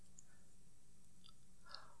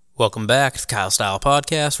Welcome back to the Kyle Style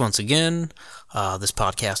Podcast once again. This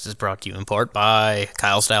podcast is brought to you in part by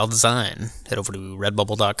Kyle Style Design. Head over to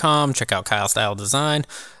redbubble.com, check out Kyle Style Design,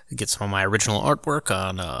 get some of my original artwork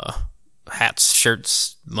on hats,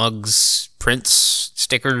 shirts, mugs, prints,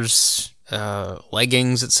 stickers,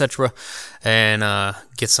 leggings, etc. And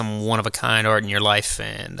get some one-of-a-kind art in your life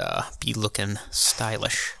and be looking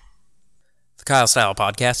stylish. The Kyle Style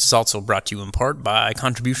Podcast is also brought to you in part by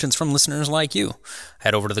contributions from listeners like you.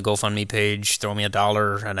 Head over to the GoFundMe page, throw me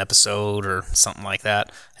 $1 an episode or something like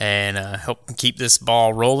that, and help keep this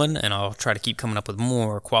ball rolling, and I'll try to keep coming up with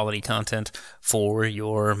more quality content for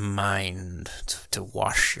your mind, to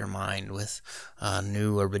wash your mind with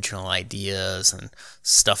new original ideas and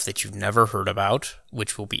stuff that you've never heard about,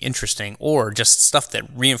 which will be interesting, or just stuff that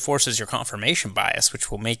reinforces your confirmation bias,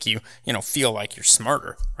 which will make you, feel like you're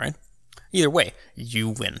smarter, right? Either way, you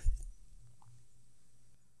win.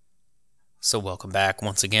 So welcome back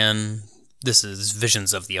once again. This is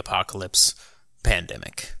Visions of the Apocalypse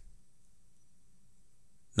Pandemic.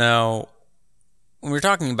 Now, when we're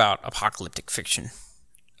talking about apocalyptic fiction,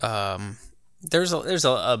 there's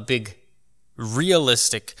a big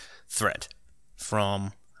realistic threat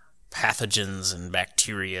from pathogens and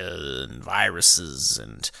bacteria and viruses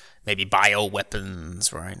and maybe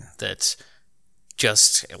bioweapons, right? That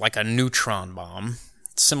just like a neutron bomb,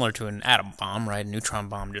 similar to an atom bomb, right? A neutron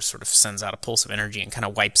bomb just sort of sends out a pulse of energy and kind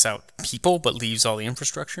of wipes out people but leaves all the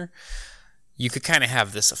infrastructure. You could kind of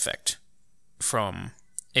have this effect from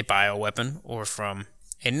a bioweapon or from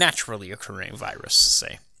a naturally occurring virus,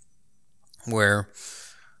 say, where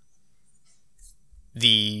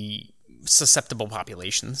the susceptible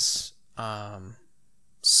populations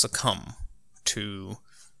succumb to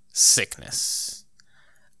sickness.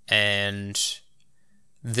 And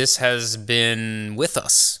this has been with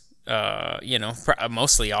us,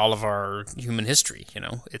 mostly all of our human history.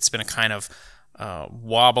 It's been a kind of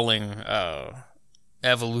wobbling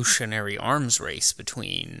evolutionary arms race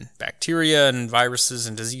between bacteria and viruses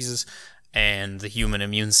and diseases and the human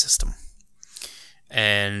immune system.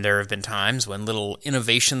 And there have been times when little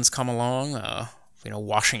innovations come along,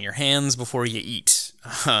 washing your hands before you eat,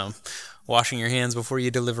 washing your hands before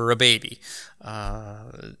you deliver a baby,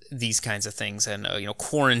 these kinds of things, and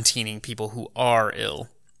quarantining people who are ill,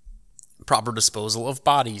 proper disposal of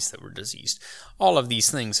bodies that were diseased. All of these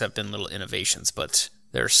things have been little innovations, but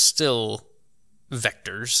they're still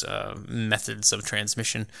vectors, methods of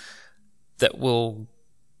transmission that will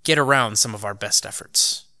get around some of our best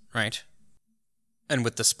efforts, right? And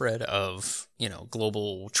with the spread of,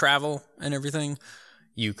 global travel and everything,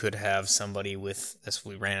 you could have somebody with this.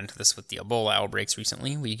 We ran into this with the Ebola outbreaks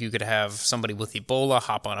recently. You could have somebody with Ebola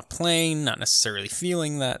hop on a plane, not necessarily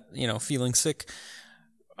feeling sick,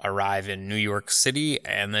 arrive in New York City,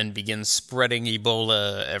 and then begin spreading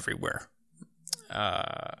Ebola everywhere.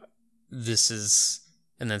 And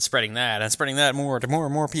then spreading that more to more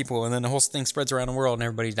and more people, and then the whole thing spreads around the world, and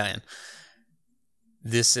everybody's dying.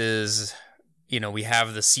 This is. We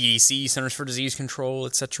have the CDC, Centers for Disease Control,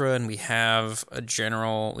 etc., and we have a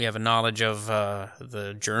knowledge of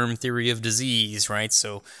the germ theory of disease, right?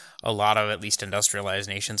 So a lot of at least industrialized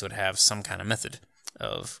nations would have some kind of method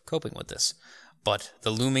of coping with this. But the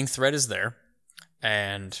looming threat is there,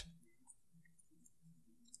 and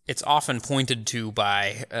it's often pointed to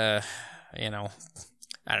by,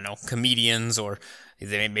 comedians or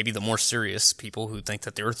maybe the more serious people who think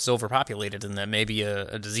that the Earth is overpopulated and that maybe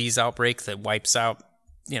a disease outbreak that wipes out,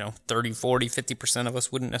 30, 40, 50% of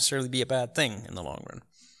us wouldn't necessarily be a bad thing in the long run.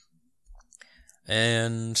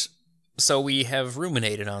 And so we have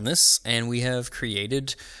ruminated on this, and we have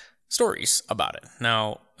created stories about it.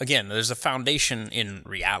 Now, again, there's a foundation in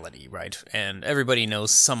reality, right? And everybody knows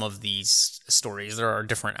some of these stories. There are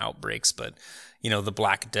different outbreaks, but, the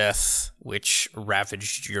Black Death, which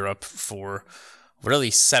ravaged Europe for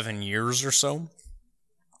really 7 years or so,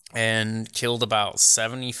 and killed about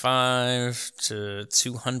 75 to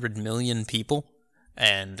 200 million people,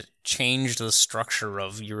 and changed the structure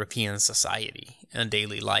of European society. And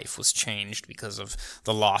daily life was changed because of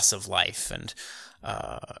the loss of life, and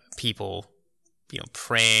people,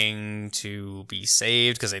 praying to be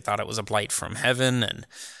saved because they thought it was a blight from heaven, and,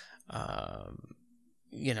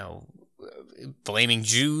 blaming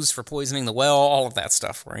Jews for poisoning the well, all of that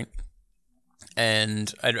stuff, right?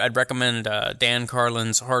 And I'd recommend Dan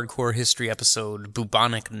Carlin's Hardcore History episode,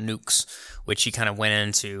 Bubonic Nukes, which he kind of went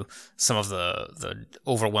into some of the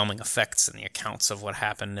overwhelming effects and the accounts of what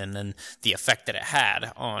happened, and then the effect that it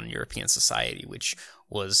had on European society, which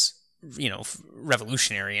was,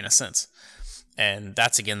 revolutionary in a sense. And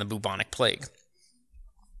that's, again, the bubonic plague.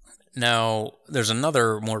 Now, there's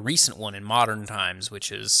another more recent one in modern times,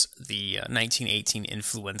 which is the 1918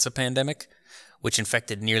 influenza pandemic, which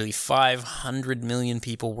infected nearly 500 million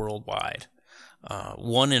people worldwide.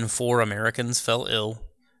 1 in 4 Americans fell ill,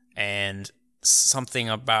 and something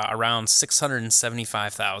about around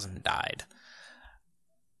 675,000 died.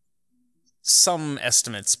 Some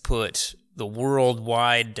estimates put the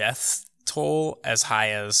worldwide death toll as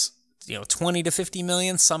high as 20 to 50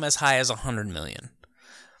 million, some as high as 100 million.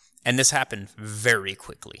 And this happened very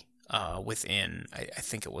quickly. Within, I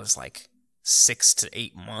think it was like 6 to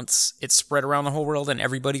 8 months, it spread around the whole world and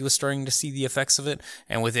everybody was starting to see the effects of it.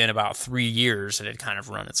 And within about 3 years, it had kind of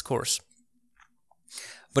run its course.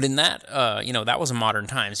 But in that, that was in modern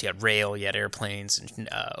times. You had rail, you had airplanes, and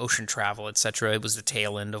ocean travel, etc. It was the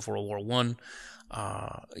tail end of World War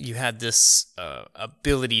I. You had this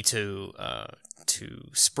ability to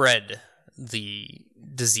spread the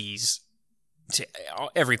disease to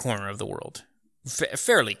every corner of the world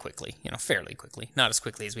fairly quickly, not as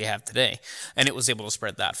quickly as we have today. And it was able to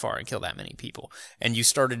spread that far and kill that many people. And you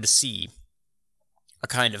started to see a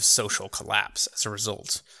kind of social collapse as a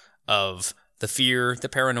result of the fear, the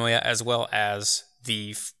paranoia, as well as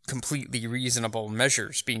the completely reasonable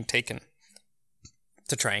measures being taken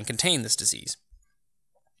to try and contain this disease.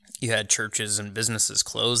 You had churches and businesses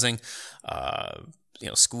closing,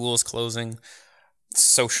 schools closing,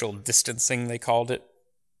 social distancing, they called it,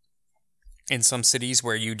 in some cities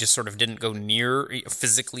where you just sort of didn't go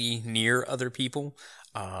physically near other people.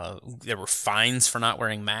 There were fines for not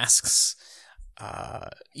wearing masks.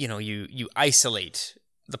 You isolate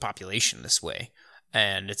the population this way,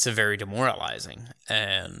 and it's a very demoralizing.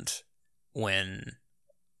 And when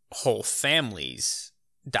whole families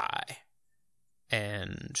die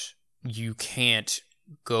and you can't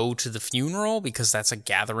go to the funeral because that's a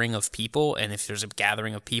gathering of people, and if there's a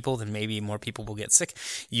gathering of people, then maybe more people will get sick,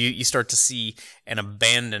 you start to see an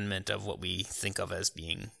abandonment of what we think of as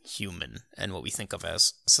being human and what we think of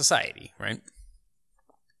as society, right?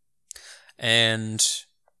 And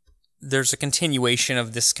there's a continuation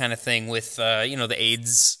of this kind of thing with, the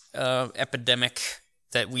AIDS epidemic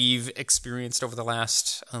that we've experienced over the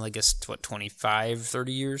last, 25,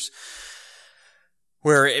 30 years,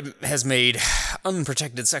 where it has made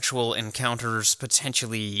unprotected sexual encounters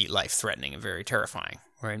potentially life-threatening and very terrifying,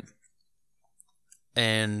 right?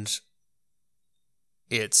 And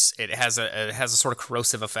it has a sort of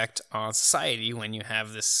corrosive effect on society when you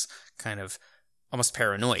have this kind of almost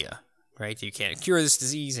paranoia, right? You can't cure this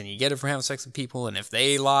disease, and you get it from having sex with people, and if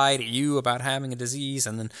they lie to you about having a disease,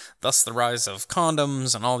 and then thus the rise of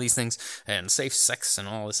condoms and all these things, and safe sex and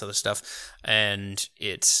all this other stuff, and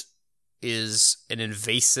it is an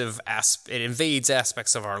invasive it invades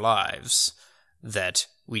aspects of our lives that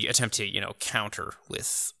we attempt to, counter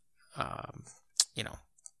with,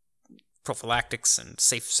 prophylactics and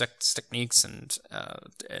safe sex techniques and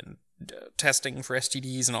testing for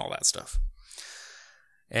STDs and all that stuff.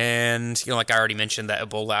 And, like I already mentioned, that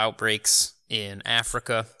Ebola outbreaks in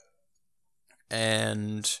Africa,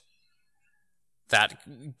 and that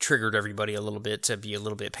triggered everybody a little bit to be a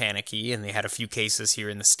little bit panicky, and they had a few cases here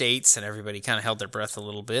in the States, and everybody kind of held their breath a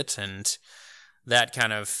little bit, and that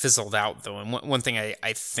kind of fizzled out, though. And one thing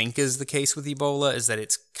I think is the case with Ebola is that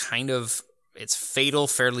it's fatal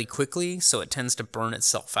fairly quickly, so it tends to burn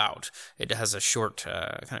itself out. It has a short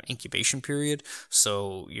kind of incubation period,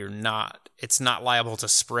 so it's not liable to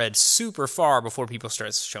spread super far before people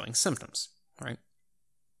start showing symptoms, right?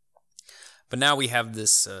 But now we have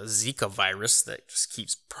this Zika virus that just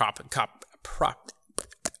keeps cropping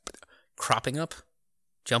up,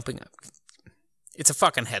 jumping up. It's a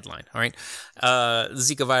fucking headline, all right?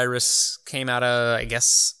 Zika virus came out of, I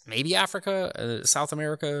guess, maybe Africa, South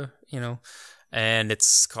America, and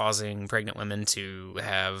it's causing pregnant women to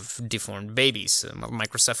have deformed babies,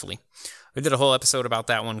 microcephaly. We did a whole episode about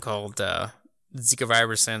that one called Zika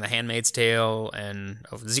virus and the Handmaid's Tale, and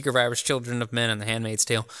the Zika virus, Children of Men, and the Handmaid's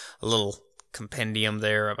Tale. A little compendium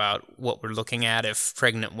there about what we're looking at if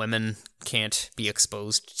pregnant women can't be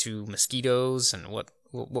exposed to mosquitoes, and what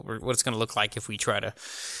it's going to look like if we try to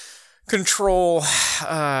control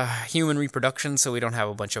human reproduction so we don't have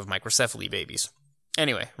a bunch of microcephaly babies.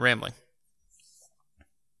 Anyway, rambling.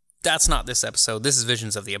 That's not this episode. This is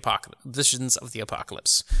Visions of the Apocalypse. This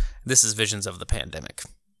is Visions of the Pandemic.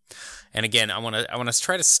 And again, I want to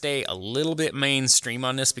try to stay a little bit mainstream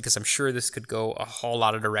on this, because I'm sure this could go a whole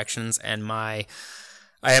lot of directions, and my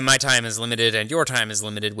time is limited and your time is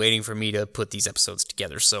limited waiting for me to put these episodes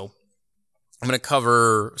together. So I'm going to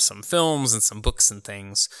cover some films and some books and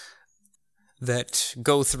things that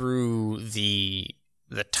go through the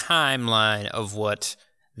timeline of what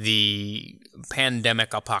the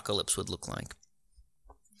pandemic apocalypse would look like.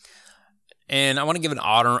 And I want to give an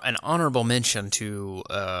honorable mention to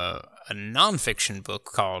a nonfiction book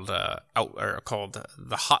called The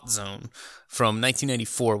Hot Zone from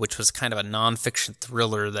 1994, which was kind of a nonfiction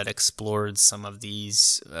thriller that explored some of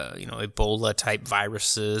these, Ebola-type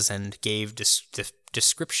viruses and gave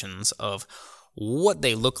descriptions of what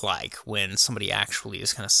they look like when somebody actually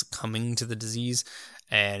is kind of succumbing to the disease,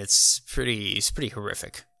 and it's pretty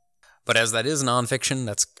horrific. But as that is nonfiction,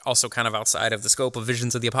 that's also kind of outside of the scope of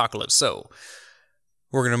Visions of the Apocalypse. So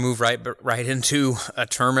we're going to move right into a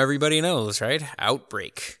term everybody knows, right?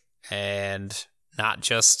 Outbreak. And not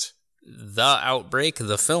just the Outbreak,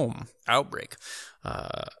 the film Outbreak.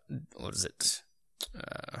 What is it?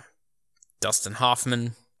 Dustin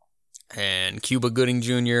Hoffman and Cuba Gooding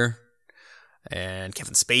Jr., and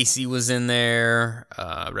Kevin Spacey was in there,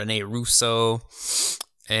 Rene Russo.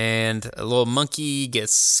 And a little monkey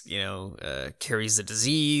gets, carries the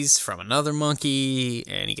disease from another monkey,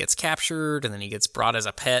 and he gets captured, and then he gets brought as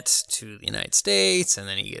a pet to the United States, and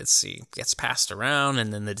then he gets passed around,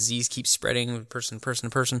 and then the disease keeps spreading person to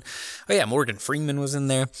person. Oh yeah, Morgan Freeman was in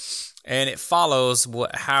there, and it follows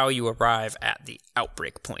how you arrive at the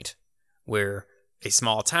outbreak point, where a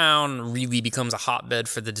small town really becomes a hotbed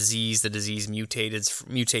for the disease. The disease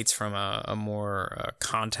mutates from a more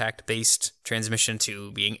contact-based transmission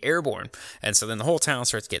to being airborne. And so then the whole town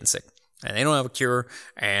starts getting sick. And they don't have a cure,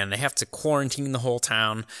 and they have to quarantine the whole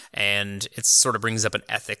town. And it sort of brings up an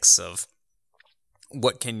ethics of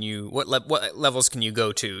what levels can you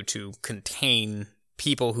go to contain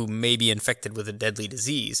people who may be infected with a deadly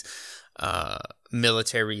disease.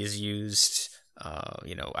 Military is used.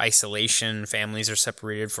 Isolation, families are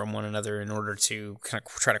separated from one another in order to kind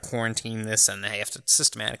of try to quarantine this, and they have to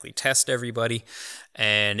systematically test everybody,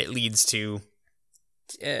 and it leads to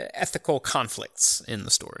ethical conflicts in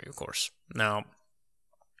the story, of course. Now,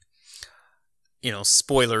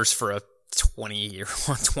 spoilers for a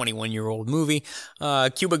 21-year-old movie.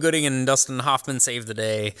 Cuba Gooding and Dustin Hoffman save the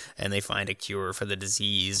day, and they find a cure for the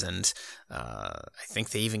disease, and I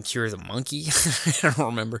think they even cure the monkey. I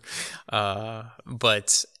don't remember.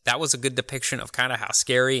 But that was a good depiction of kind of how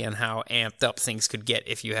scary and how amped up things could get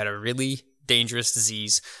if you had a really dangerous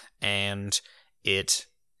disease, and it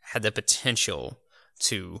had the potential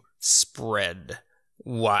to spread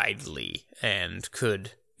widely and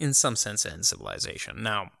could, in some sense, end civilization.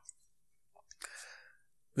 Now,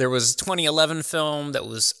 there was a 2011 film that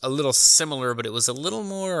was a little similar, but it was a little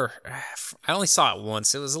more, I only saw it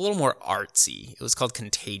once, it was a little more artsy. It was called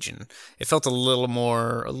Contagion. It felt a little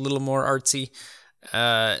more artsy.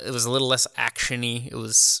 It was a little less actiony. It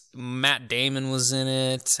was, Matt Damon was in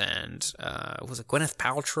it, and was it Gwyneth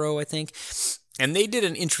Paltrow, I think? And they did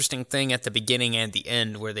an interesting thing at the beginning and the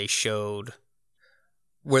end where they showed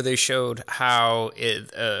how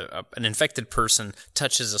an infected person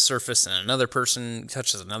touches a surface and another person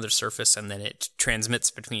touches another surface, and then it transmits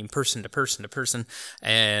between person to person to person,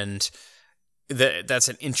 and that's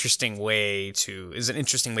an interesting way to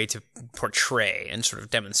portray and sort of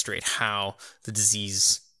demonstrate how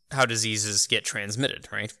diseases get transmitted,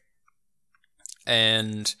 right?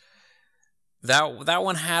 And that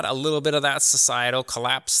one had a little bit of that societal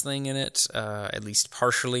collapse thing in it, at least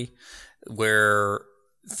partially, where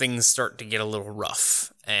things start to get a little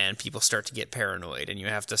rough and people start to get paranoid, and you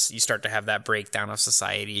start to have that breakdown of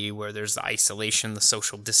society where there's the isolation, the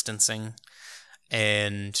social distancing,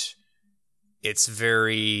 and it's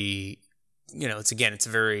very, it's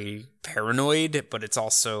very paranoid, but it's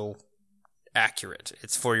also accurate.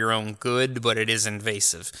 It's for your own good, but it is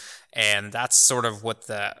invasive. And that's sort of what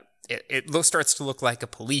it starts to look like a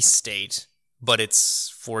police state, but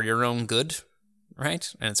it's for your own good.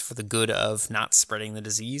 Right? And it's for the good of not spreading the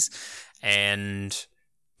disease. And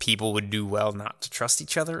people would do well not to trust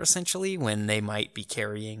each other, essentially, when they might be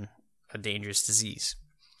carrying a dangerous disease.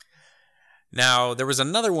 Now, there was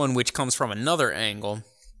another one which comes from another angle,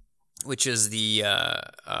 which is the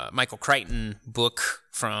Michael Crichton book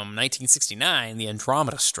from 1969, The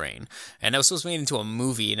Andromeda Strain. And that was made into a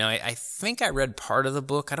movie. Now, I think I read part of the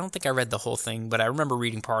book. I don't think I read the whole thing, but I remember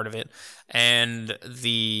reading part of it. And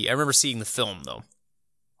I remember seeing the film, though.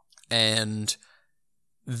 And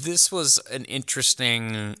this was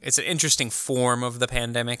it's an interesting form of the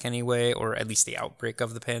pandemic anyway, or at least the outbreak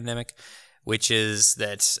of the pandemic, which is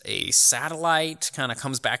that a satellite kind of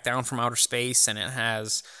comes back down from outer space, and it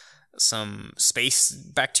has some space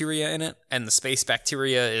bacteria in it, and the space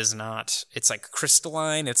bacteria is not, it's like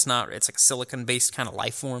crystalline, it's like a silicon based kind of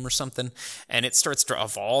life form or something, and it starts to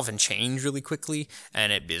evolve and change really quickly,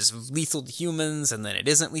 and it is lethal to humans, and then it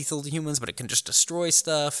isn't lethal to humans, but it can just destroy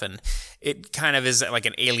stuff, and it kind of is like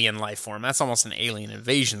an alien life form. That's almost an alien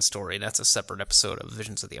invasion story. That's a separate episode of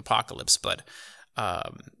Visions of the Apocalypse, but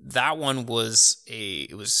that one was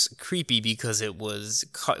it was creepy because it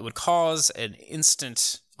would cause an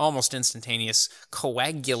almost instantaneous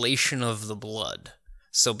coagulation of the blood.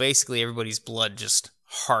 So basically, everybody's blood just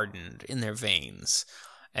hardened in their veins,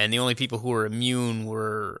 and the only people who were immune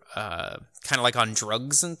were kind of like on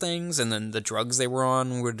drugs and things, and then the drugs they were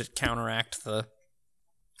on would counteract the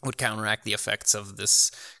effects of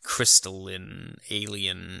this crystalline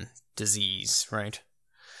alien disease, right?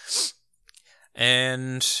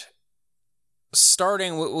 And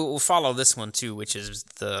starting, we'll follow this one too, which is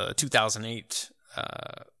the 2008,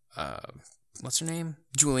 what's her name?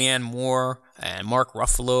 Julianne Moore and Mark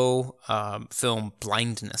Ruffalo film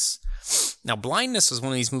Blindness. Now, Blindness was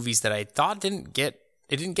one of these movies that I thought didn't get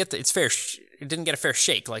a fair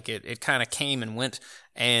shake. Like it kind of came and went,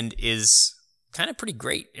 and is kind of pretty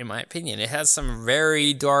great in my opinion. It has some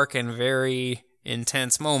very dark and very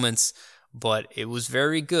intense moments, but it was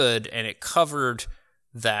very good, and it covered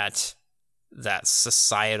that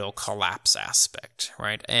societal collapse aspect,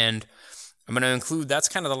 right? And I'm going to include, that's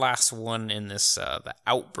kind of the last one in this the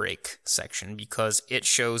outbreak section, because it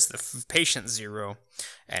shows the patient zero,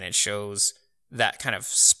 and it shows that kind of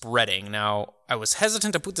spreading. Now, I was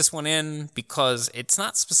hesitant to put this one in because it's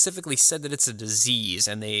not specifically said that it's a disease,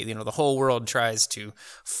 and the whole world tries to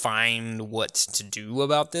find what to do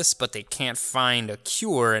about this, but they can't find a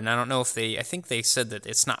cure. And I don't know if I think they said that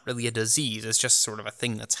it's not really a disease, it's just sort of a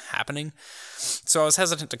thing that's happening. So I was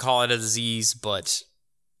hesitant to call it a disease, but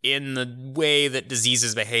in the way that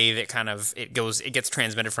diseases behave, it gets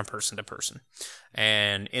transmitted from person to person.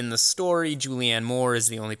 And in the story, Julianne Moore is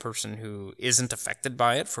the only person who isn't affected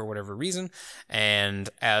by it for whatever reason. And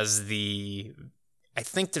I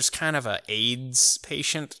think there's kind of a AIDS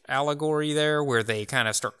patient allegory there, where they kind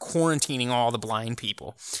of start quarantining all the blind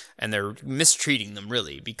people, and they're mistreating them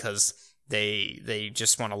really because they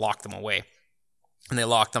just want to lock them away. And they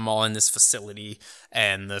lock them all in this facility,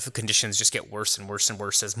 and the conditions just get worse and worse and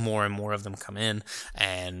worse as more and more of them come in.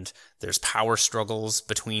 And there's power struggles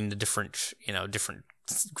between the different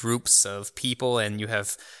groups of people, and you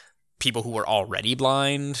have people who are already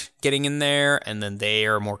blind getting in there, and then they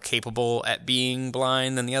are more capable at being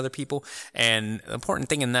blind than the other people. And the important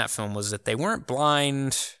thing in that film was that they weren't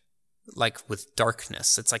blind like with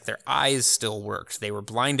darkness. It's like their eyes still worked. They were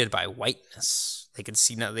blinded by whiteness. They could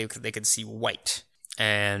see they could see white.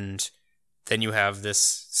 And then you have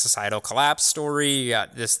this societal collapse story. You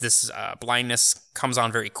got this blindness comes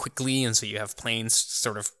on very quickly, and so you have planes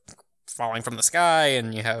sort of falling from the sky,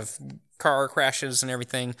 and you have car crashes and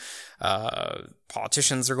everything.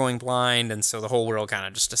 Politicians are going blind, and so the whole world kind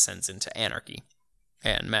of just descends into anarchy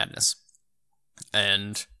and madness.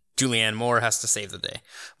 And Julianne Moore has to save the day,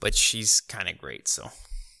 but she's kind of great. So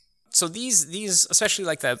these especially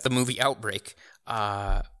like the movie Outbreak.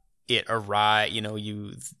 You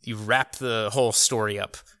wrap the whole story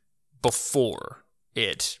up before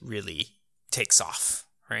it really takes off,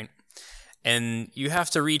 right? And you have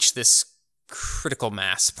to reach this critical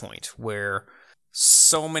mass point where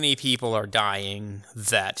so many people are dying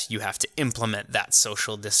that you have to implement that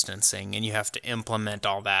social distancing, and you have to implement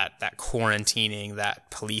all that quarantining, that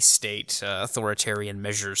police state authoritarian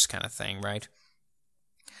measures kind of thing, right?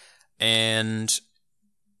 And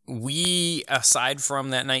we, aside from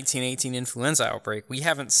that 1918 influenza outbreak, we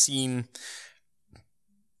haven't seen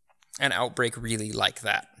an outbreak really like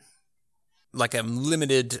that. Like a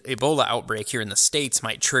limited Ebola outbreak here in the States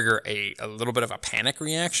might trigger a little bit of a panic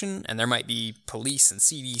reaction, and there might be police and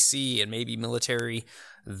CDC and maybe military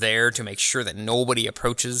there to make sure that nobody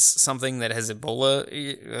approaches something that has an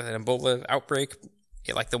Ebola outbreak,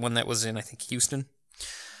 like the one that was in, I think, Houston.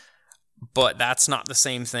 But that's not the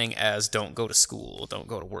same thing as don't go to school, don't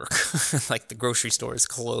go to work. Like the grocery store is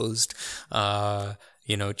closed,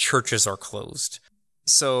 churches are closed.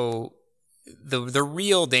 So the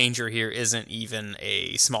real danger here isn't even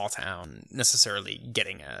a small town necessarily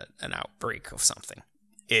getting an outbreak of something.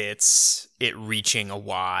 It's it reaching a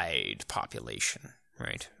wide population,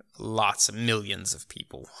 right? Lots of millions of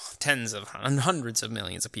people, tens of hundreds of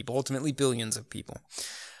millions of people, ultimately billions of people.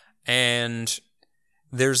 And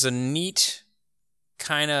there's a neat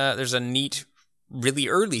really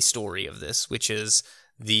early story of this, which is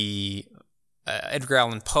the Edgar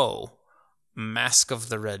Allan Poe Masque of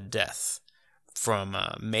the Red Death from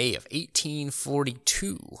May of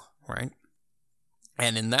 1842. right?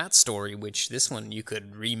 And in that story, which this one you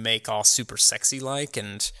could remake all super sexy like,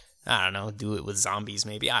 and I don't know, do it with zombies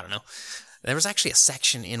maybe, I don't know. There was actually a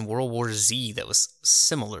section in World War Z that was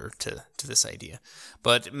similar to this idea.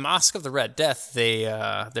 But Masque of the Red Death,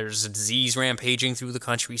 there's a disease rampaging through the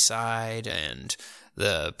countryside, and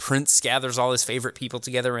the prince gathers all his favorite people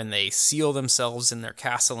together, and they seal themselves in their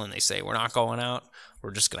castle, and they say, we're not going out. We're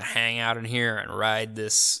just going to hang out in here and ride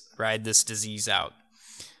this disease out.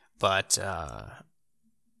 But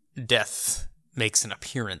Death makes an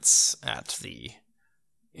appearance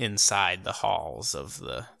inside the halls of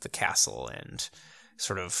the castle, and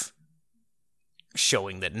sort of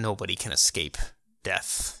showing that nobody can escape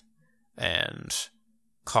death, and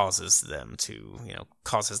causes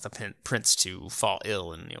the prince to fall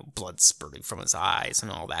ill, and blood spurting from his eyes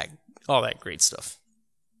and all that great stuff.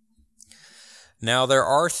 Now there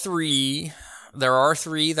are three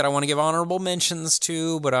that I want to give honorable mentions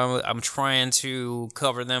to, but I'm trying to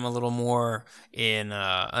cover them a little more in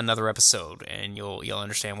another episode, and you'll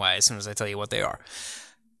understand why as soon as I tell you what they are.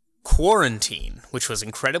 Quarantine, which was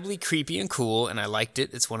incredibly creepy and cool, and I liked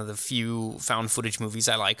it. It's one of the few found footage movies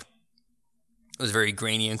I like. It was very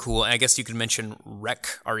grainy and cool. And I guess you could mention REC,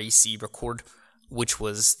 R-E-C, Record, which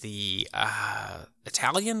was the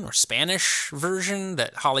Italian or Spanish version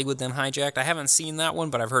that Hollywood then hijacked. I haven't seen that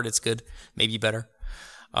one, but I've heard it's good, maybe better.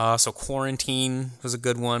 So Quarantine was a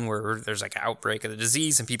good one, where there's like an outbreak of the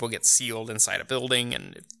disease and people get sealed inside a building,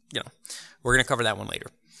 and we're going to cover that one later.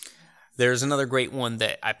 There's another great one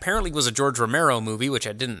that apparently was a George Romero movie, which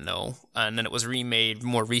I didn't know, and then it was remade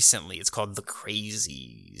more recently. It's called The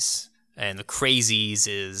Crazies, and The Crazies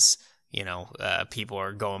is people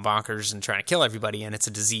are going bonkers and trying to kill everybody, and it's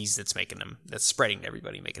a disease that's spreading to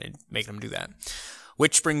everybody, making them do that.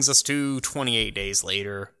 Which brings us to 28 days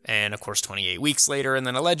later, and of course 28 weeks later, and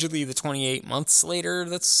then allegedly the 28 months later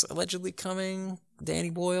that's allegedly coming. Danny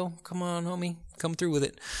Boyle, come on, homie, come through with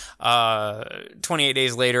it. 28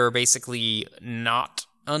 days later, basically not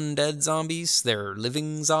undead zombies, they're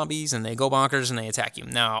living zombies, and they go bonkers and they attack you.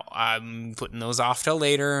 Now, I'm putting those off till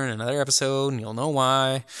later in another episode, and you'll know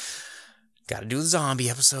why. Gotta do the zombie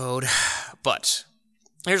episode. But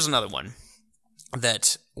here's another one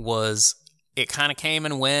that it kind of came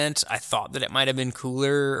and went. I thought that it might have been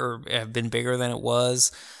cooler or have been bigger than it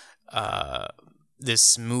was.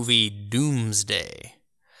 This movie, Doomsday.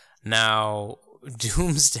 Now,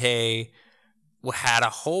 Doomsday had a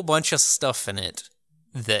whole bunch of stuff in it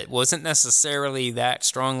that wasn't necessarily that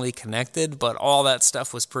strongly connected, but all that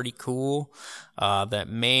stuff was pretty cool. That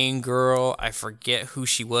main girl, I forget who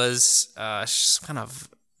she was. She's kind of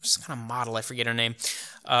model. I forget her name.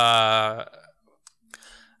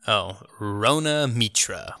 Rona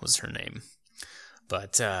Mitra was her name.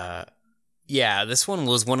 But yeah, this one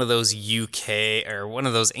was one of those UK or one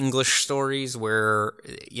of those English stories where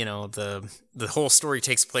the whole story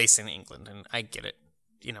takes place in England, and I get it.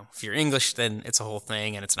 If you're English, then it's a whole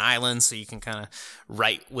thing, and it's an island, so you can kind of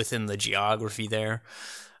write within the geography there.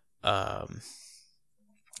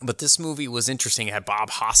 But this movie was interesting. It had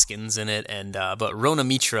Bob Hoskins in it, and but Rona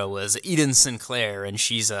Mitra was Eden Sinclair, and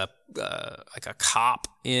she's a cop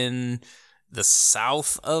in the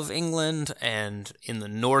south of England, and in the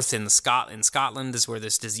north in Scotland is where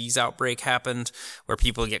this disease outbreak happened, where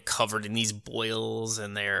people get covered in these boils,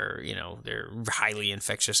 and they're highly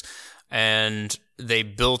infectious, and they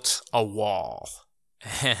built a wall,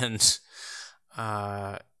 and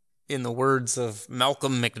in the words of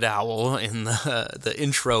Malcolm McDowell in the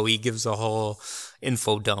intro, he gives a whole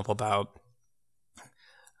info dump about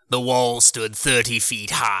the wall stood 30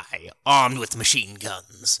 feet high, armed with machine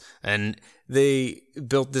guns, and they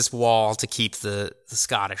built this wall to keep the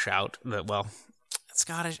Scottish out. Well,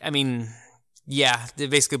 Scottish, they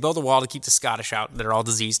basically built a wall to keep the Scottish out. They're all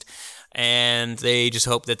diseased, and they just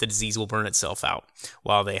hope that the disease will burn itself out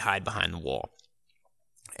while they hide behind the wall.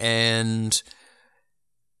 And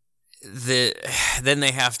then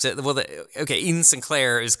they have to, Eden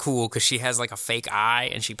Sinclair is cool because she has like a fake eye,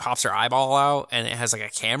 and she pops her eyeball out, and it has like a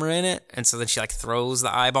camera in it, and so then she like throws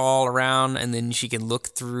the eyeball around, and then she can look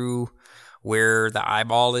through where the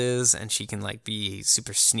eyeball is, and she can like be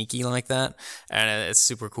super sneaky like that, and it's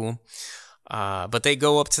super cool. But they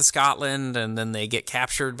go up to Scotland, and then they get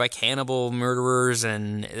captured by cannibal murderers,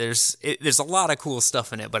 and there's a lot of cool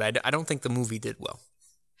stuff in it, but I don't think the movie did well.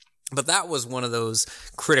 But that was one of those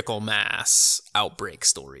critical mass outbreak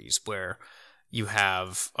stories where you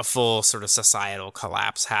have a full sort of societal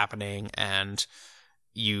collapse happening, and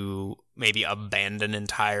you maybe abandon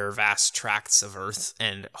entire vast tracts of earth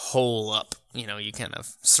and hole up. You kind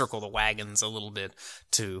of circle the wagons a little bit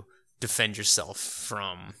to defend yourself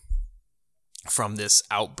from from this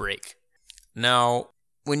outbreak. Now,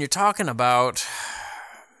 when you're talking about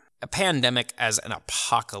a pandemic as an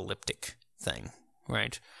apocalyptic thing,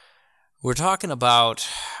 right? We're talking about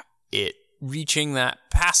it reaching that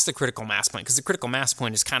past the critical mass point, because the critical mass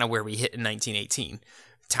point is kind of where we hit in 1918.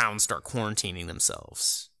 Towns start quarantining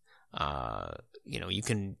themselves. You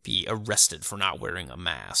can be arrested for not wearing a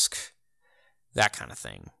mask, that kind of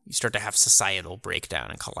thing. You start to have societal breakdown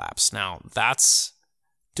and collapse. Now, that's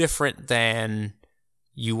different than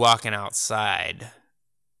you walking outside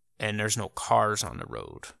and there's no cars on the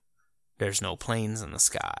road. There's no planes in the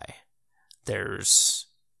sky. There's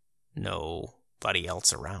nobody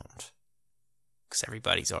else around. Because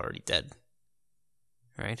everybody's already dead.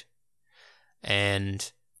 Right?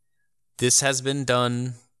 And this has been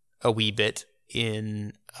done a wee bit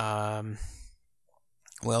in... it's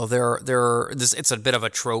a bit of a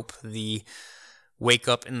trope. The wake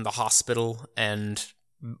up in the hospital and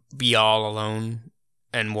be all alone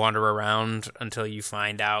and wander around until you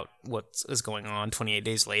find out what is going on. 28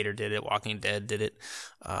 Days Later did it. Walking Dead did it.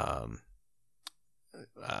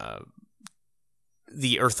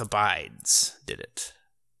 The Earth Abides did it.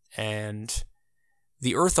 And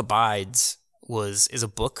The Earth Abides is a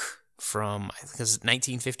book from, I think it was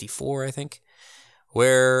 1954, I think,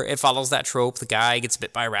 where it follows that trope. The guy gets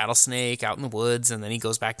bit by a rattlesnake out in the woods, and then he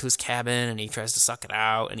goes back to his cabin, and he tries to suck it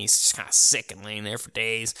out, and he's just kind of sick and laying there for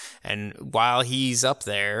days. And while he's up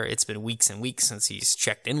there, it's been weeks and weeks since he's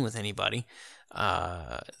checked in with anybody,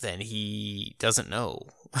 then he doesn't know.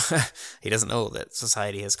 He doesn't know that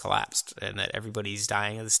society has collapsed and that everybody's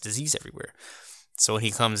dying of this disease everywhere. So when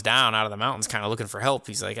he comes down out of the mountains kind of looking for help,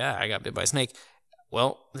 he's like, I got bit by a snake.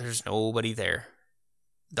 Well, there's nobody there.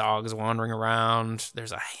 Dogs wandering around.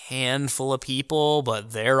 There's a handful of people,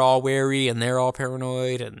 but they're all wary and they're all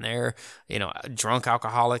paranoid and they're, drunk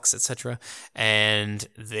alcoholics, etc. And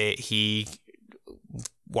he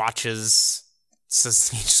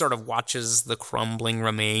sort of watches the crumbling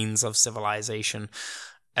remains of civilization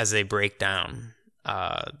as they break down.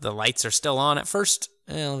 The lights are still on at first,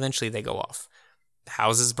 and eventually they go off. The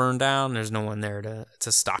houses burn down. There's no one there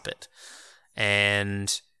to stop it.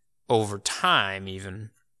 And over time,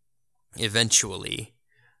 eventually,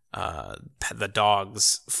 the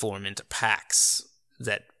dogs form into packs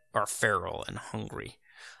that are feral and hungry.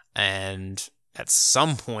 And at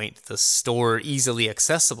some point, the easily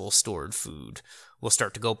accessible stored food will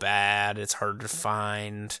start to go bad. It's harder to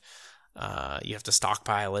find. You have to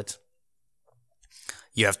stockpile it.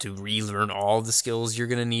 You have to relearn all the skills you're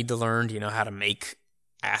going to need to learn. Do you know how to make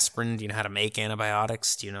aspirin? Do you know how to make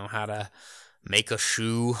antibiotics? Do you know how to make a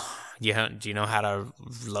shoe? Do you know how to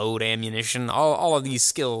load ammunition? All of these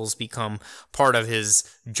skills become part of his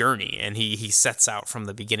journey, and he sets out from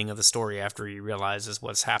the beginning of the story after he realizes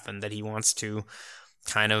what's happened, that he wants to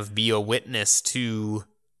kind of be a witness to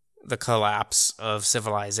the collapse of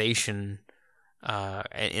civilization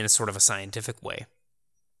in a sort of a scientific way.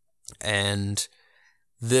 And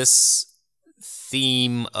this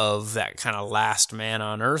theme of that kind of last man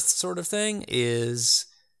on Earth sort of thing is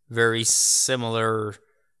very similar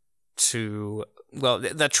to,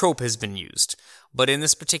 that trope has been used, but in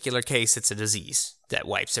this particular case, it's a disease that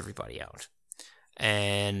wipes everybody out.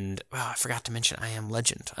 And I forgot to mention I Am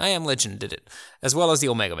Legend. I Am Legend did it, as well as the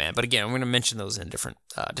Omega Man. But again, I'm going to mention those in a different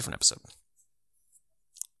episode.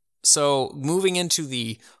 So moving into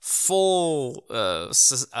the full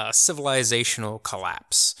civilizational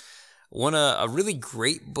collapse, a really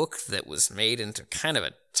great book that was made into kind of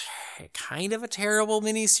a terrible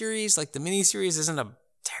miniseries. Like, the miniseries isn't a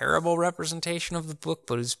terrible representation of the book,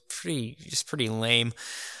 but it's pretty lame.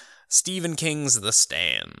 Stephen King's The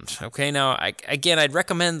Stand. Okay, now I'd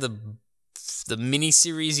recommend the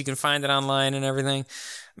miniseries. You can find it online and everything.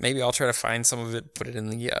 Maybe I'll try to find some of it, put it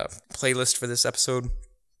in the playlist for this episode.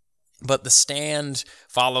 But The Stand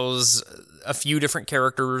follows a few different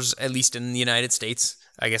characters, at least in the United States.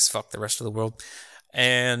 I guess fuck the rest of the world.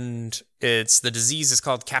 And the disease is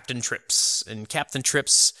called Captain Trips. And Captain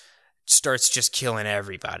Trips starts just killing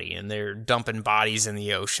everybody. And they're dumping bodies in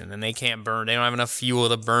the ocean. And they can't burn. They don't have enough fuel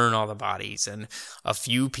to burn all the bodies. And a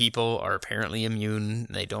few people are apparently immune.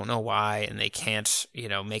 They don't know why. And they can't,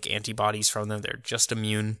 make antibodies from them. They're just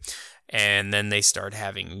immune. And then they start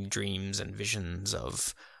having dreams and visions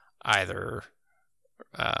of either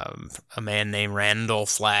a man named Randall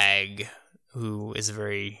Flagg, who is a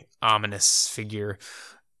very ominous figure,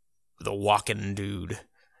 the walking dude,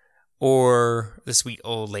 or the sweet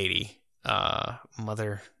old lady,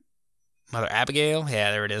 Mother Abigail.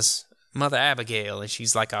 Yeah, there it is, Mother Abigail, and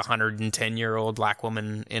she's like 110-year-old black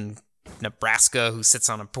woman in Nebraska who sits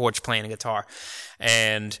on a porch playing a guitar.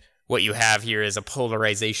 And what you have here is a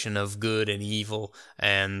polarization of good and evil,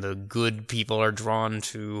 and the good people are drawn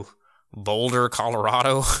to Boulder,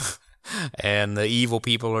 Colorado, and the evil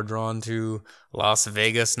people are drawn to Las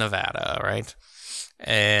Vegas, Nevada, right?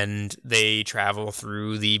 And they travel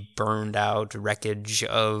through the burned out wreckage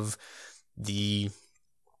of the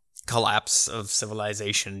collapse of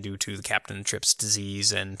civilization due to the Captain Trips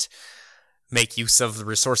disease, and make use of the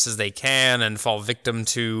resources they can and fall victim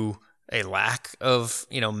to a lack of,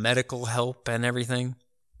 medical help and everything.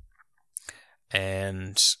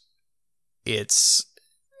 And it's,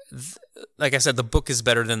 like I said, the book is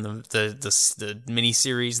better than the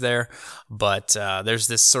miniseries there, but there's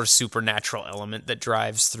this sort of supernatural element that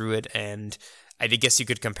drives through it, and I guess you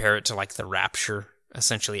could compare it to like The Rapture.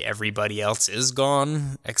 Essentially, everybody else is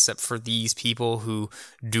gone except for these people who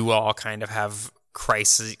do all kind of have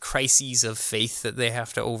crises of faith that they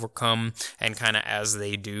have to overcome, and kind of as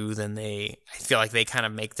they do, then I feel like they kind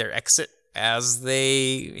of make their exit as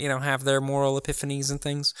they, have their moral epiphanies and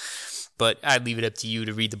things. But I'd leave it up to you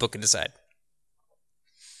to read the book and decide.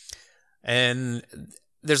 And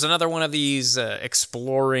there's another one of these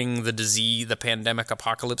exploring the disease, the pandemic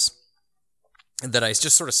apocalypse, that I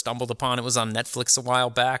just sort of stumbled upon. It was on Netflix a while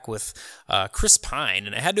back with Chris Pine,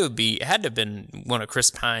 and it had to have been one of Chris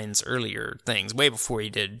Pine's earlier things, way before he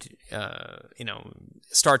did,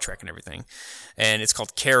 Star Trek and everything. And it's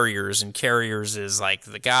called Carriers, and Carriers is like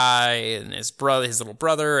the guy and his little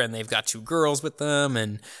brother, and they've got 2 girls with them,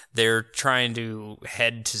 and they're trying to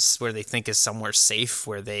head to where they think is somewhere safe,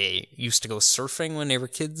 where they used to go surfing when they were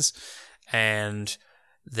kids, and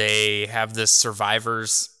they have this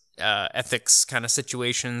survivors ethics kind of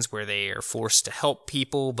situations where they are forced to help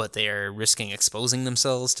people, but they are risking exposing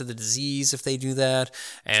themselves to the disease if they do that,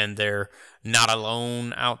 and they're not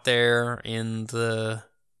alone out there in the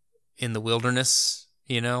wilderness,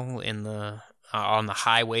 on the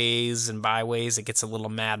highways and byways. It gets a little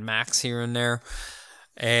Mad Max here and there,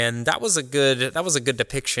 and that was a good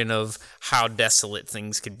depiction of how desolate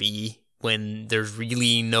things could be when there's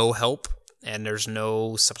really no help, and there's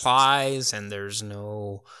no supplies, and there's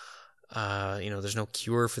no there's no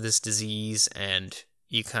cure for this disease, and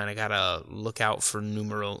you kind of gotta look out for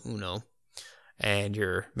numero uno, and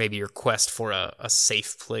maybe your quest for a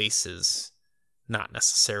safe place is not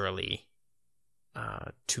necessarily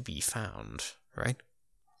to be found, right?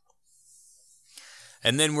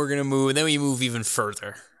 And then we move even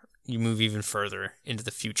further. You move even further into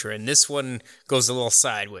the future, and this one goes a little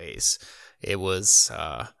sideways. It was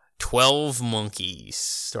 12 Monkeys,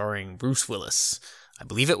 starring Bruce Willis. I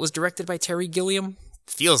believe it was directed by Terry Gilliam.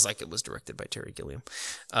 Feels like it was directed by Terry Gilliam.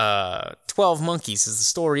 12 Monkeys is the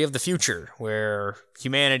story of the future, where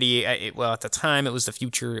humanity, at the time it was the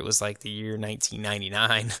future, it was like the year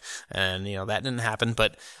 1999, and, that didn't happen,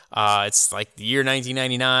 but it's like the year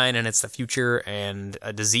 1999, and it's the future, and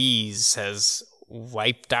a disease has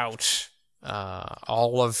wiped out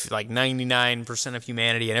all of, 99% of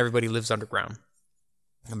humanity, and everybody lives underground.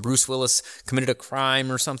 And Bruce Willis committed a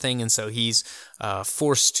crime or something, and so he's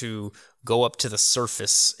forced to go up to the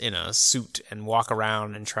surface in a suit and walk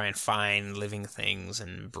around and try and find living things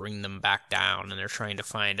and bring them back down. And they're trying to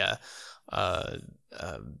find a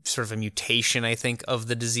sort of a mutation, I think, of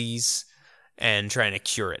the disease and trying to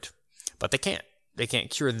cure it. But they can't. They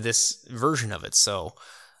can't cure this version of it, so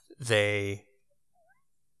the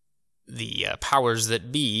powers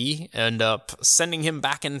that be end up sending him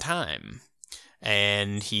back in time.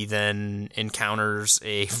 And he then encounters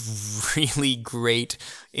a really great,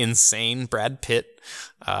 insane Brad Pitt,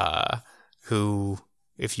 who,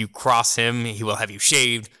 if you cross him, he will have you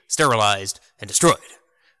shaved, sterilized, and destroyed.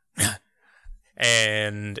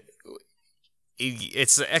 And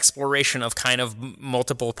it's an exploration of kind of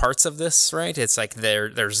multiple parts of this, right? It's like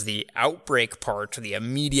there's the outbreak part, the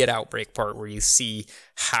immediate outbreak part, where you see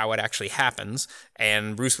how it actually happens.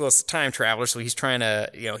 And Bruce Willis is a time traveler, so he's trying to,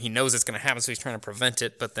 he knows it's going to happen, so he's trying to prevent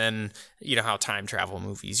it. But then, how time travel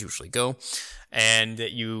movies usually go, and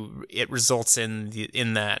it results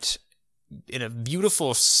in a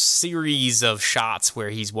beautiful series of shots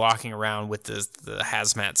where he's walking around with the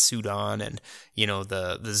hazmat suit on, and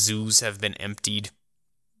the zoos have been emptied,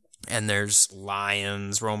 and there's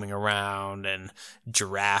lions roaming around and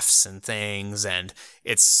giraffes and things, and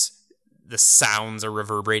the sounds are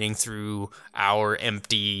reverberating through our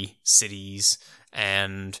empty cities,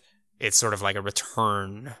 and it's sort of like a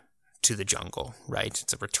return to the jungle, right?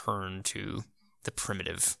 It's a return to the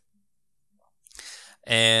primitive.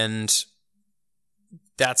 And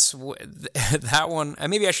that one.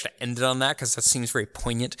 Maybe I should have ended on that because that seems very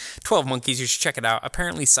poignant. 12 Monkeys, you should check it out.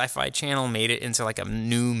 Apparently, Sci-Fi Channel made it into like a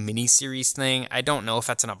new miniseries thing. I don't know if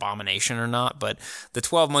that's an abomination or not, but the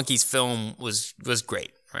 12 Monkeys film was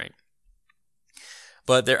great, right?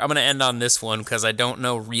 But I'm going to end on this one because I don't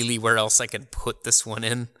know really where else I could put this one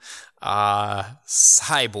in.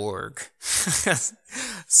 Cyborg.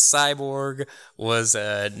 Cyborg was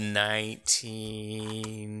a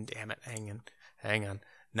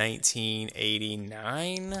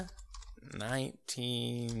 1989?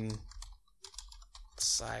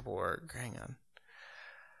 Cyborg, hang on.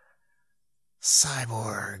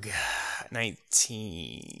 Cyborg,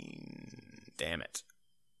 19, damn it.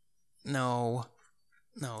 No,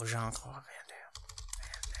 Jean-Claude Van Damme.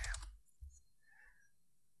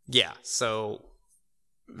 Yeah, so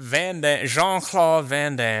Jean-Claude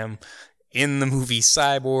Van Damme in the movie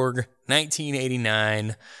Cyborg,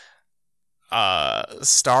 1989,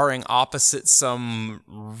 starring opposite some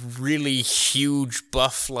really huge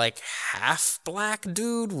buff, like half-black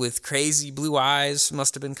dude with crazy blue eyes,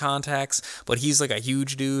 must have been contacts, but he's like a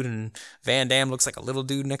huge dude, and Van Damme looks like a little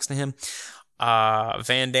dude next to him.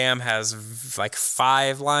 Van Damme has like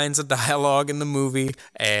 5 lines of dialogue in the movie,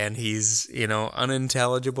 and he's,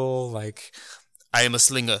 unintelligible. Like, I am a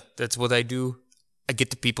slinger. That's what I do. I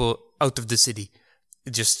get the people out of the city.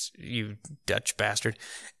 Just, you Dutch bastard.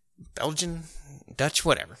 Belgian? Dutch?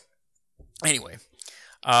 Whatever. Anyway,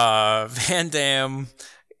 Van Damme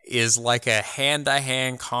is like a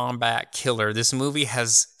hand-to-hand combat killer. This movie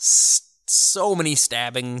has so many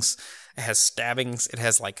stabbings. It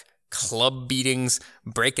has like club beatings,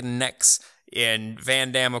 breaking necks, and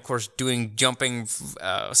Van Damme, of course, doing jumping,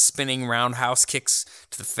 spinning roundhouse kicks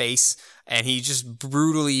to the face, and he just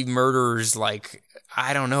brutally murders, like,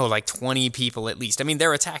 I don't know, like 20 people at least. I mean,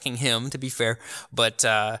 they're attacking him, to be fair, but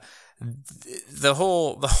the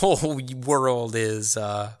whole world is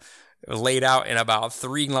laid out in about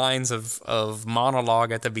 3 lines of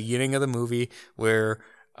monologue at the beginning of the movie where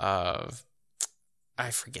I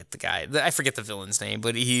forget the villain's name,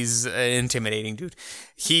 but he's an intimidating dude.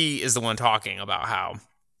 He is the one talking about how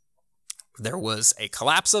there was a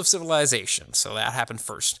collapse of civilization. So that happened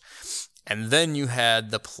first. And then you had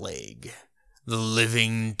the plague, the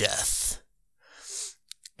living death.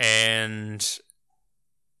 And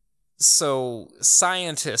so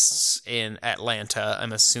scientists in Atlanta,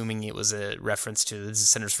 I'm assuming it was a reference to the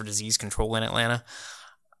Centers for Disease Control in Atlanta,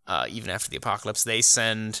 even after the apocalypse, they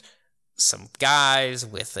send some guys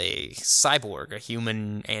with a cyborg, a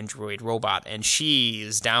human android robot, and she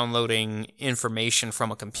is downloading information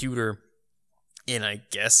from a computer in, I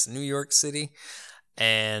guess, New York City,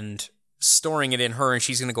 and storing it in her, and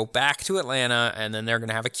she's going to go back to Atlanta, and then they're going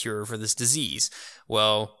to have a cure for this disease.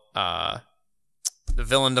 Well, the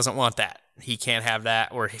villain doesn't want that. He can't have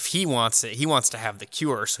that, or if he wants it, he wants to have the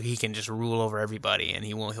cure so he can just rule over everybody, and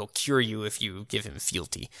he'll cure you if you give him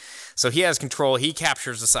fealty. So he has control. He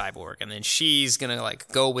captures the cyborg, and then she's gonna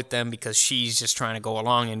like go with them because she's just trying to go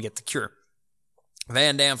along and get the cure.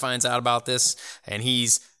 Van Damme finds out about this, and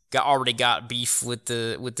he's already got beef with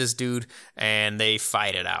this dude, and they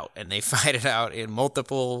fight it out, in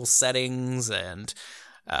multiple settings, and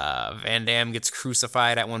Van Damme gets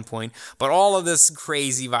crucified at one point, but all of this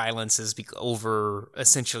crazy violence is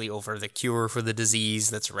essentially over the cure for the disease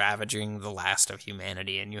that's ravaging the last of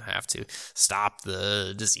humanity, and you have to stop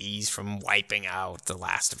the disease from wiping out the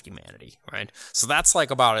last of humanity, right? So that's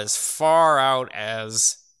like about as far out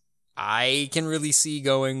as I can really see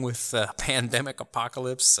going with pandemic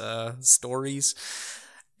apocalypse stories,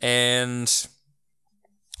 and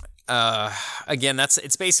again,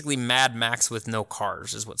 it's basically Mad Max with no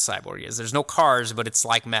cars is what Cyborg is. There's no cars, but it's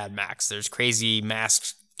like Mad Max. There's crazy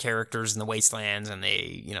masked characters in the wastelands, and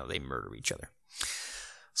they murder each other.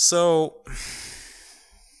 So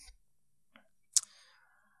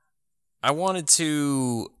I wanted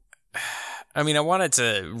to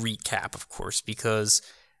recap, of course, because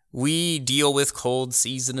we deal with cold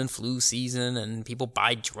season and flu season, and people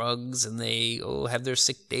buy drugs, and they have their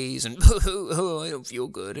sick days, and I don't feel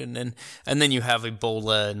good, and then you have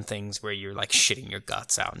Ebola and things where you're like shitting your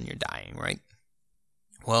guts out and you're dying, right?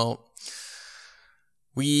 Well,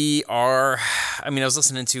 I was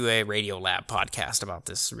listening to a Radiolab podcast about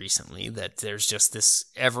this recently, that there's just this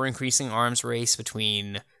ever-increasing arms race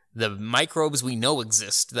between the microbes we know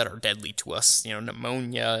exist that are deadly to us,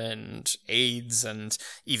 pneumonia and AIDS and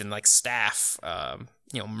even like staph,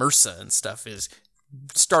 MRSA and stuff is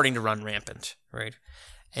starting to run rampant, right?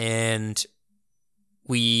 And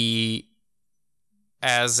we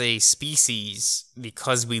as a species,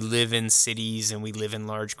 because we live in cities and we live in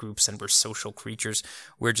large groups and we're social creatures,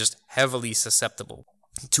 we're just heavily susceptible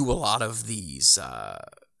to a lot of these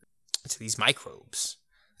microbes.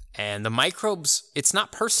 And the microbes, it's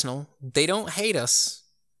not personal. They don't hate us.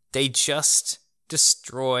 They just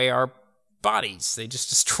destroy our bodies. They just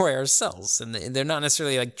destroy our cells. And they're not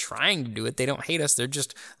necessarily like trying to do it. They don't hate us. They're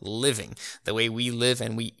just living. The way we live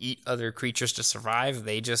and we eat other creatures to survive,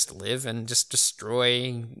 they just live and just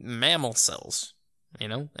destroy mammal cells, you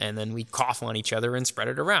know? And then we cough on each other and spread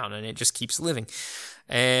it around, and it just keeps living.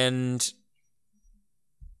 And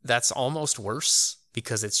that's almost worse,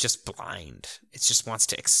 because it's just blind. It just wants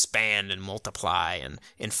to expand and multiply and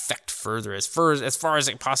infect further as far as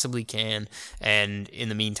it possibly can. And in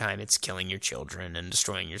the meantime, it's killing your children and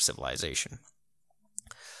destroying your civilization.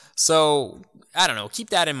 So, I don't know,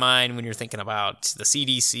 keep that in mind when you're thinking about the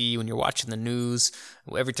CDC, when you're watching the news.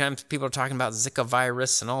 Every time people are talking about Zika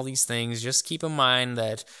virus and all these things, just keep in mind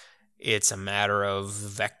that it's a matter of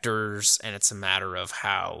vectors, and it's a matter of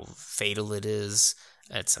how fatal it is.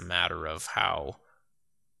 It's a matter of how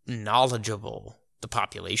knowledgeable the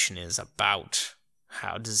population is about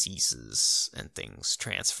how diseases and things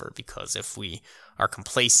transfer. Because if we are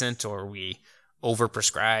complacent, or we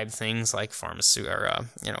overprescribe things like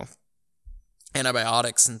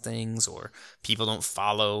antibiotics and things, or people don't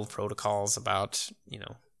follow protocols about,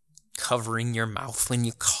 covering your mouth when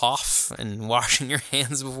you cough and washing your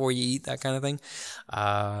hands before you eat, that kind of thing,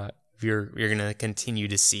 you're going to continue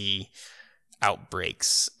to see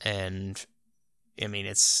outbreaks. And I mean,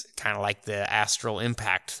 it's kind of like the astral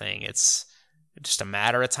impact thing. It's just a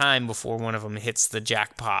matter of time before one of them hits the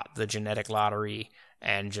jackpot, the genetic lottery,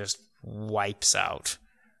 and just wipes out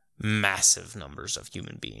massive numbers of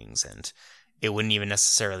human beings. And it wouldn't even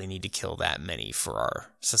necessarily need to kill that many for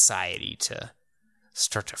our society to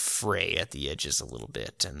start to fray at the edges a little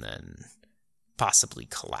bit and then possibly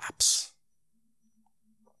collapse.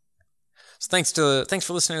 So thanks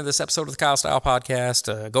for listening to this episode of the Kyle Style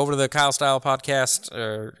Podcast. Go over to the Kyle Style Podcast,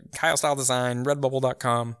 or Kyle Style Design,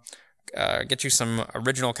 redbubble.com. Get you some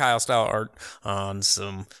original Kyle Style art on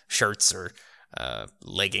some shirts or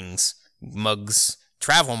leggings, mugs,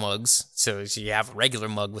 travel mugs. So you have a regular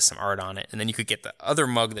mug with some art on it, and then you could get the other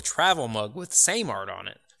mug, the travel mug, with the same art on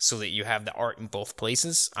it, so that you have the art in both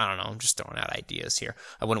places. I don't know. I'm just throwing out ideas here.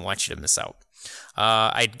 I wouldn't want you to miss out.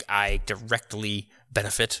 I directly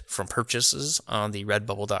benefit from purchases on the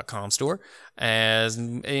redbubble.com store, as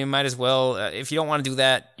you might as well, if you don't want to do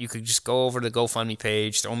that, you could just go over to the GoFundMe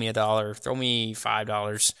page, throw me $1, throw me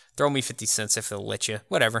 $5, throw me 50 cents if they'll let you,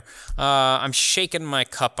 whatever. I'm shaking my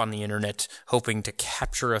cup on the internet, hoping to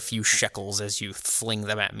capture a few shekels as you fling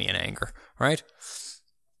them at me in anger, right?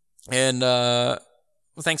 And well,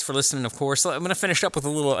 thanks for listening, of course. I'm going to finish up with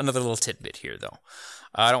another little tidbit here, though.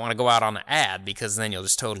 I don't want to go out on an ad, because then you'll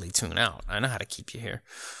just totally tune out. I know how to keep you here.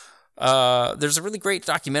 There's a really great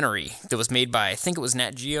documentary that was made by, I think it was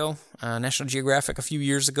Nat Geo, National Geographic, a few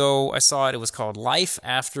years ago. I saw it. It was called Life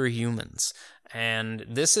After Humans. And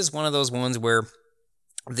this is one of those ones where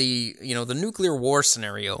the nuclear war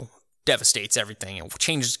scenario devastates everything.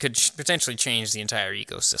 It could potentially change the entire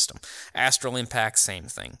ecosystem. Astral impact, same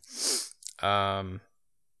thing.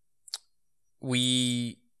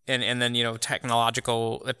 And then, technocalypse,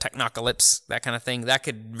 that kind of thing, that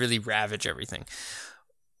could really ravage everything.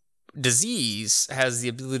 Disease has the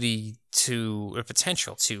ability or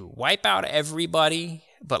potential to wipe out everybody,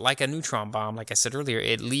 but like a neutron bomb, like I said earlier,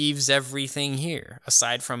 it leaves everything here.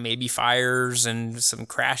 Aside from maybe fires and some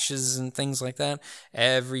crashes and things like that,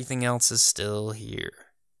 everything else is still here.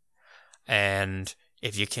 And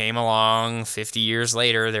if you came along 50 years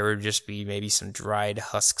later, there would just be maybe some dried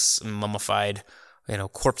husks and mummified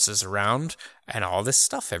corpses around, and all this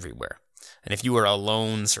stuff everywhere. And if you were a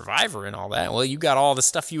lone survivor and all that, well, you got all the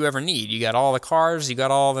stuff you ever need. You got all the cars, you got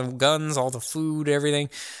all the guns, all the food, everything.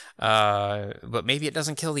 But maybe it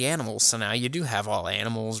doesn't kill the animals. So now you do have all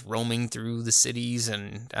animals roaming through the cities.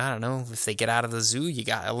 And I don't know, if they get out of the zoo, you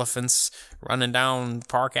got elephants running down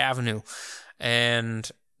Park Avenue. And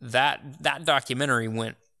that documentary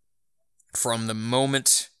went from the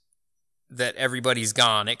moment that everybody's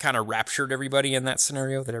gone. It kind of raptured everybody in that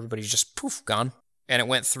scenario, that everybody's just poof, gone. And it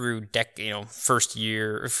went through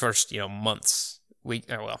months,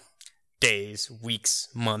 days, weeks,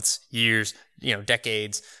 months, years,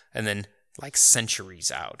 decades, and then like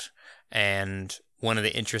centuries out. And one of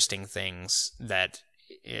the interesting things that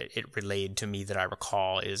it relayed to me that I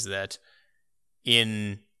recall is that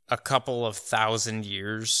in a couple of thousand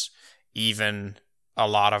years, even a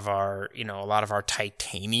lot of our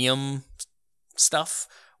titanium stuff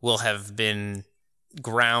will have been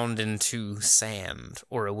ground into sand,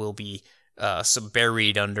 or it will be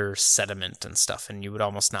buried under sediment and stuff, and you would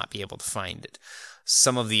almost not be able to find it.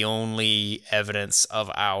 Some of the only evidence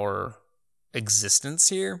of our existence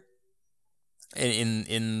here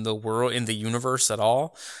in the world, in the universe at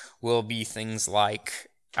all, will be things like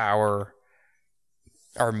our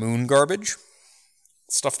moon garbage,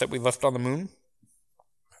 stuff that we left on the moon,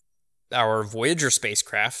 our Voyager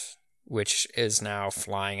spacecraft, which is now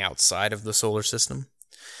flying outside of the solar system.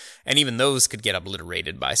 And even those could get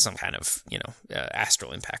obliterated by some kind of,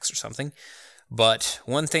 astral impacts or something. But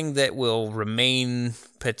one thing that will remain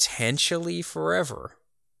potentially forever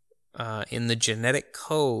in the genetic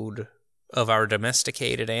code of our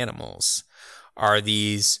domesticated animals are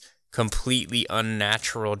these completely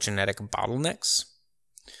unnatural genetic bottlenecks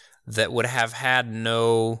that would have had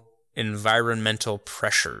no environmental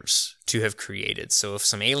pressures to have created. So if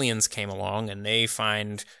some aliens came along and they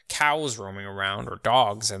find cows roaming around or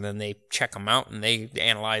dogs, and then they check them out and they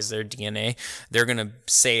analyze their DNA, they're going to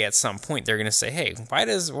say at some point, they're going to say, hey, why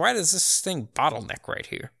does this thing bottleneck right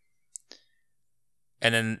here?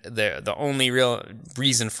 And then the only real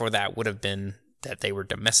reason for that would have been that they were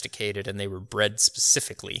domesticated and they were bred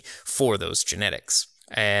specifically for those genetics.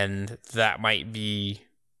 And that might be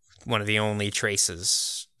one of the only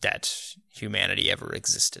traces that humanity ever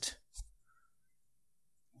existed.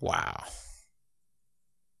 Wow.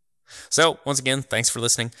 So, once again, thanks for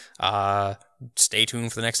listening. Stay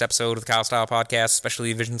tuned for the next episode of the Kyle Style Podcast,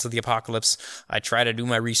 especially Visions of the Apocalypse. I try to do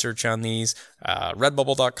my research on these.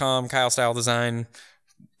 Redbubble.com, Kyle Style Design,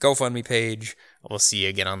 GoFundMe page. We'll see you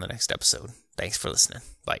again on the next episode. Thanks for listening.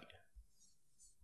 Bye.